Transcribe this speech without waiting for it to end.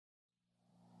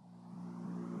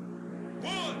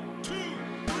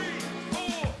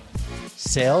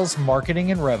Sales,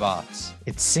 marketing, and RevOps.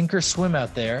 It's sink or swim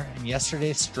out there, and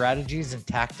yesterday's strategies and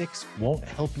tactics won't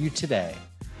help you today.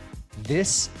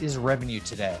 This is Revenue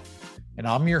Today, and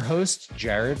I'm your host,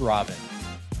 Jared Robin.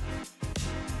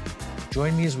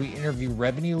 Join me as we interview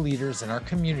revenue leaders in our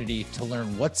community to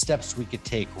learn what steps we could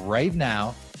take right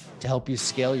now to help you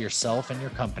scale yourself and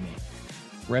your company.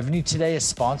 Revenue Today is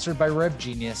sponsored by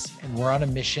RevGenius, and we're on a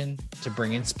mission to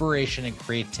bring inspiration and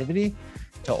creativity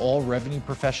to all revenue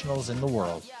professionals in the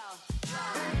world.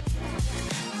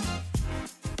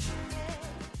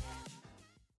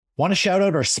 Want to shout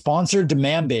out our sponsor,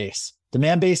 Demandbase.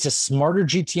 Demandbase is smarter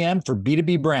GTM for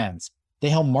B2B brands. They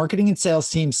help marketing and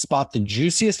sales teams spot the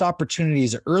juiciest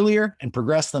opportunities earlier and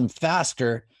progress them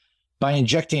faster by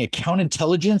injecting account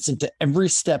intelligence into every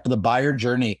step of the buyer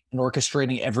journey and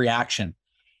orchestrating every action.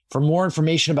 For more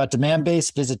information about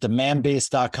Demandbase, visit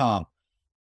demandbase.com.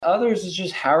 Others is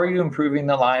just how are you improving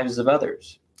the lives of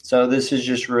others? So this is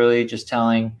just really just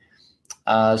telling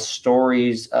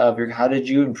stories of how did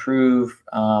you improve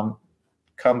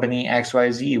company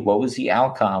XYZ? What was the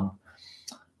outcome?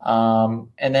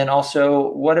 And then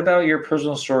also, what about your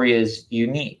personal story is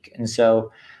unique? And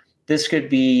so this could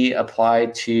be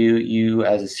applied to you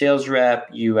as a sales rep,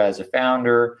 you as a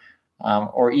founder,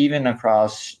 or even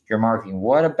across your marketing.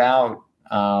 What about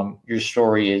your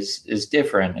story is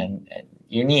different and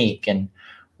unique? And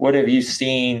what have you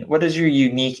seen? What is your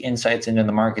unique insights into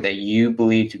the market that you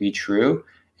believe to be true?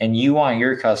 And you want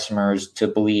your customers to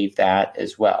believe that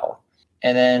as well.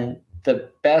 And then the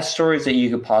best stories that you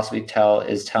could possibly tell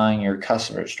is telling your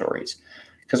customer stories.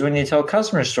 Because when you tell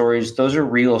customer stories, those are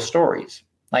real stories.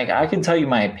 Like I can tell you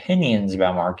my opinions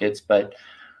about markets, but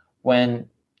when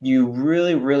you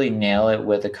really, really nail it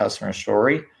with a customer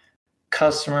story,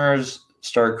 customers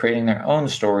start creating their own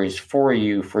stories for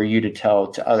you to tell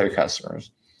to other customers.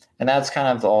 And that's kind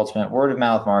of the ultimate. Word of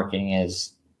mouth marketing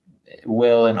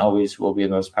will and always will be the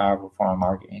most powerful form of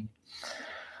marketing.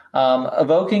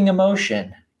 Evoking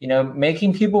emotion,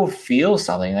 making people feel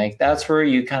something. Like that's where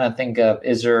you kind of think of,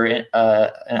 is there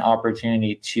an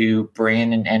opportunity to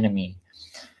brand an enemy?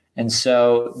 And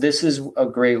so this is a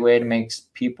great way to make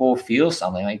people feel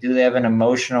something. Like, do they have an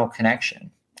emotional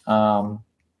connection?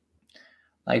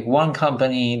 Like one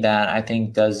company that I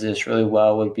think does this really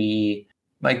well would be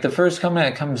like the first company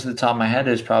that comes to the top of my head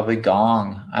is probably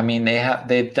Gong. I mean,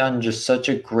 they've done just such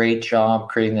a great job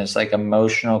creating this like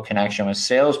emotional connection with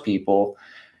salespeople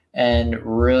and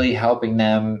really helping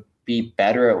them be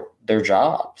better at their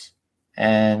jobs.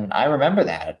 And I remember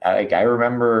that. I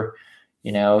remember, the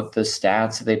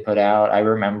stats that they put out. I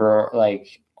remember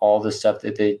like all the stuff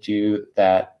that they do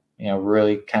that,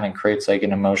 really kind of creates like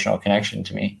an emotional connection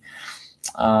to me.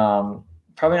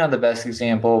 Probably not the best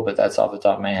example, but that's off the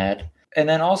top of my head. And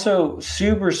then also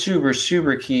super, super,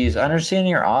 super key is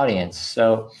understanding your audience.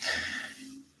 So,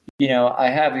 I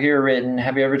have here written,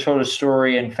 have you ever told a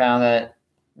story and found that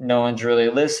no one's really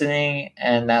listening?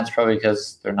 And that's probably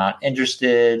because they're not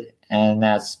interested. And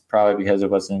that's probably because it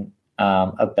wasn't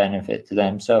a benefit to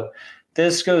them. So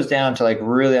this goes down to like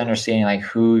really understanding like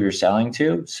who you're selling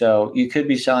to. So you could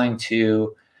be selling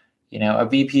to a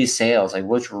VP of sales, like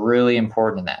what's really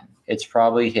important to them. It's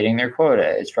probably hitting their quota.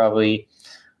 It's probably,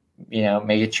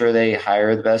 making sure they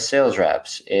hire the best sales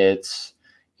reps. It's,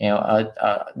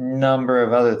 a number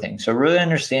of other things. So really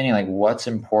understanding like what's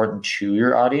important to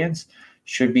your audience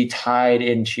should be tied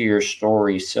into your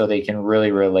story so they can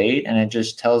really relate. And it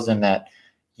just tells them that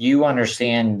you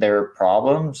understand their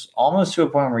problems almost to a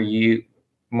point where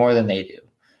more than they do.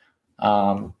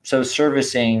 So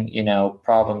servicing,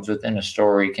 problems within a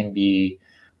story can be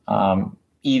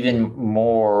even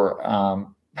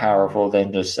more powerful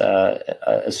than just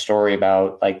a story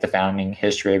about like the founding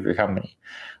history of your company.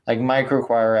 Like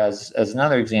MicroAcquire as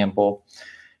another example,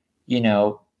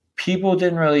 people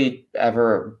didn't really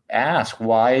ever ask,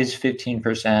 why is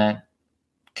 15%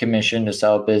 commission to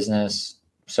sell a business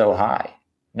so high?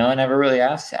 No one ever really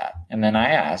asked that. And then I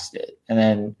asked it. And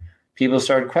then people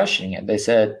started questioning it. They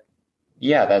said,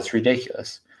 yeah, that's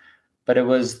ridiculous. But it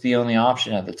was the only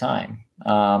option at the time.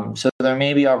 So there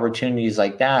may be opportunities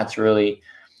like that to really,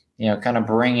 kind of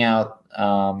bring out,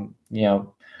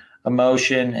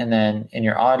 emotion and then in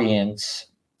your audience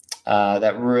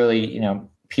that really,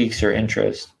 piques your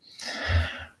interest.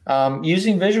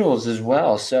 Using visuals as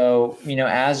well. So,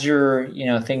 as you're,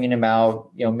 thinking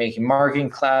about, making marketing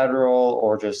collateral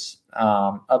or just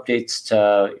updates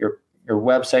to your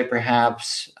website,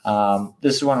 perhaps,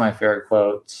 this is one of my favorite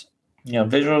quotes,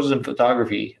 visuals and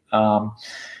photography.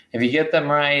 If you get them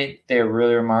right, they're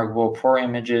really remarkable. Poor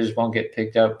images won't get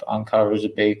picked up on covers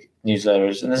of big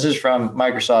newsletters. And this is from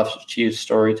Microsoft's chief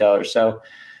storyteller. So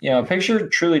A picture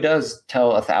truly does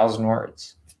tell 1,000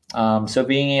 words. So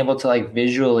being able to like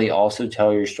visually also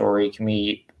tell your story can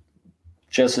be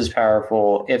just as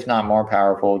powerful, if not more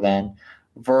powerful, than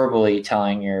verbally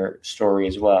telling your story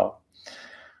as well.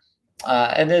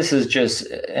 And this is just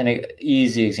an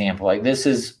easy example. Like this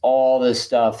is all the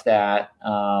stuff that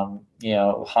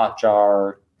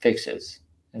Hotjar fixes.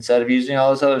 Instead of using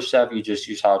all this other stuff, you just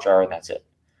use Hotjar and that's it.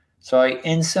 So I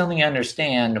instantly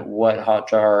understand what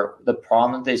Hotjar, the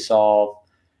problem that they solve,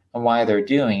 and why they're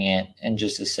doing it in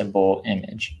just a simple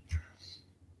image.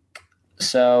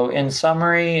 So in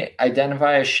summary,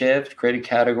 identify a shift, create a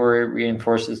category,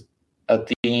 reinforces a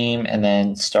theme, and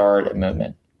then start a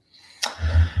movement.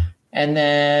 And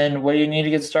then what do you need to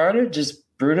get started? Just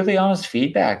brutally honest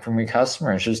feedback from your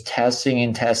customers, just testing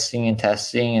and testing and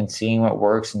testing and seeing what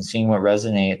works and seeing what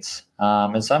resonates.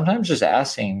 And sometimes just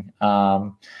asking,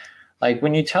 like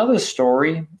when you tell this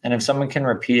story and if someone can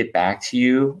repeat it back to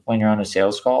you when you're on a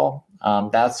sales call,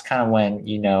 that's kind of when,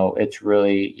 it's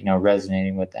really,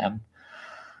 resonating with them.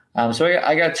 So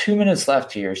I got 2 minutes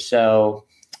left here. So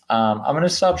I'm going to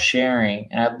stop sharing,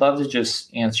 and I'd love to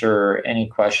just answer any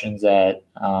questions that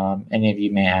any of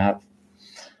you may have.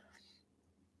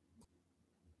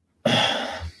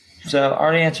 So I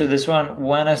already answered this one.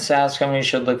 When a SaaS company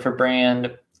should look for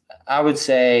brand, I would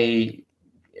say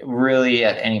really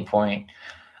at any point.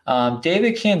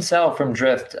 David Cancel from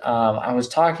Drift, I was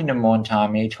talking to him one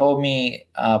time, and he told me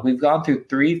we've gone through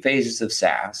 3 phases of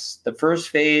SaaS. The first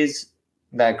phase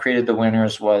that created the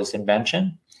winners was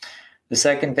invention. The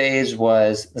second phase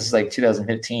was, this is like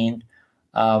 2015,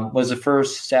 was the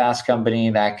first SaaS company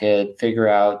that could figure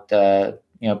out the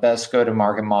best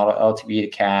go-to-market model,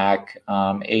 LTV to CAC,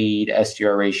 AE to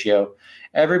SDR ratio.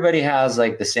 Everybody has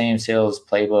like the same sales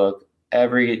playbook,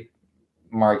 every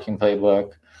marketing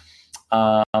playbook.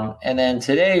 And then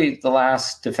today, the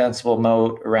last defensible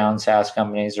moat around SaaS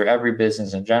companies or every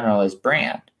business in general is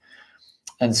brand.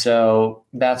 And so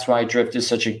that's why Drift is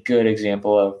such a good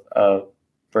example of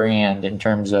brand in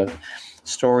terms of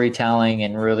storytelling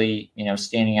and really,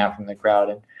 standing out from the crowd.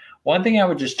 And one thing I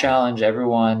would just challenge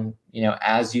everyone,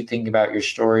 as you think about your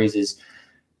stories is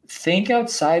think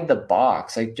outside the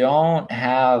box. Like don't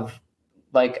have,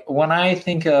 like when I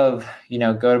think of,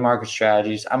 go-to-market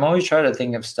strategies, I'm always trying to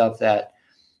think of stuff that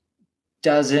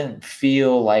doesn't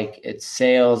feel like it's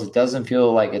sales. It doesn't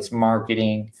feel like it's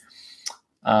marketing.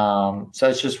 So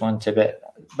it's just one tidbit.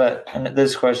 But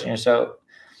this question here, so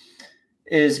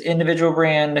is individual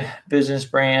brand, business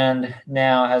brand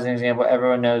now, as an example,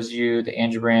 everyone knows you, the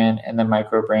Andrew brand and the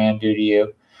micro brand do to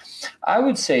you? I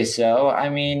would say so. I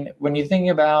mean, when you think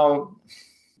about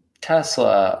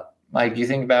Tesla, like you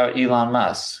think about Elon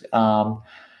Musk, I'm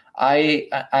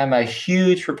a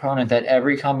huge proponent that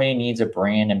every company needs a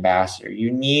brand ambassador.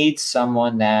 You need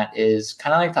someone that is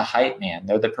kind of like the hype man.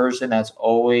 They're the person that's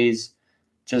always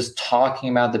just talking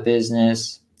about the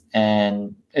business,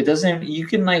 and it doesn't, you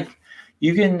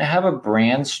can have a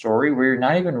brand story where you're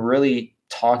not even really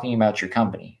talking about your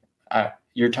company.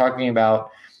 You're talking about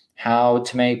how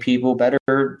to make people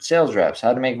better sales reps,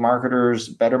 how to make marketers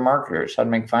better marketers, how to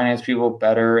make finance people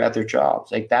better at their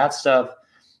jobs. Like that stuff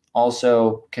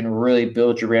also can really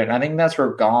build your brand. And I think that's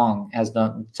where Gong has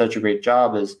done such a great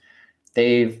job is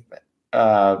they've,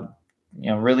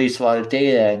 released a lot of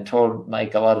data and told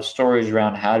like a lot of stories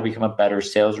around how to become a better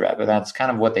sales rep. And that's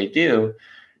kind of what they do.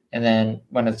 And then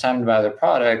when it's time to buy their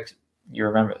product, you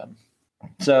remember them.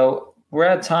 So we're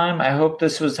at time. I hope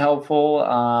this was helpful.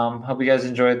 Hope you guys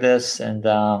enjoyed this, and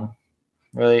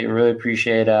really, really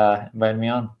appreciate inviting me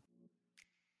on.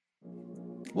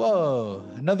 Whoa,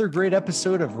 another great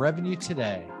episode of Revenue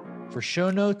Today. For show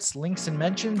notes, links, and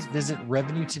mentions, visit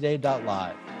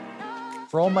revenuetoday.live.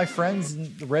 For all my friends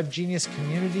in the Rev Genius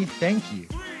community, thank you.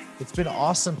 It's been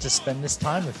awesome to spend this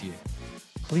time with you.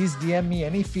 Please DM me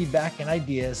any feedback and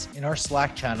ideas in our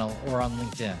Slack channel or on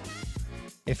LinkedIn.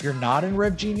 If you're not in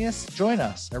Rev Genius, join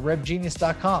us at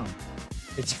revgenius.com.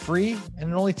 It's free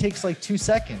and it only takes like 2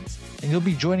 seconds, and you'll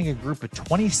be joining a group of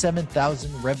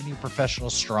 27,000 revenue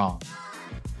professionals strong.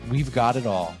 We've got it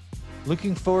all.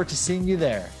 Looking forward to seeing you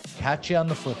there. Catch you on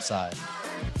the flip side.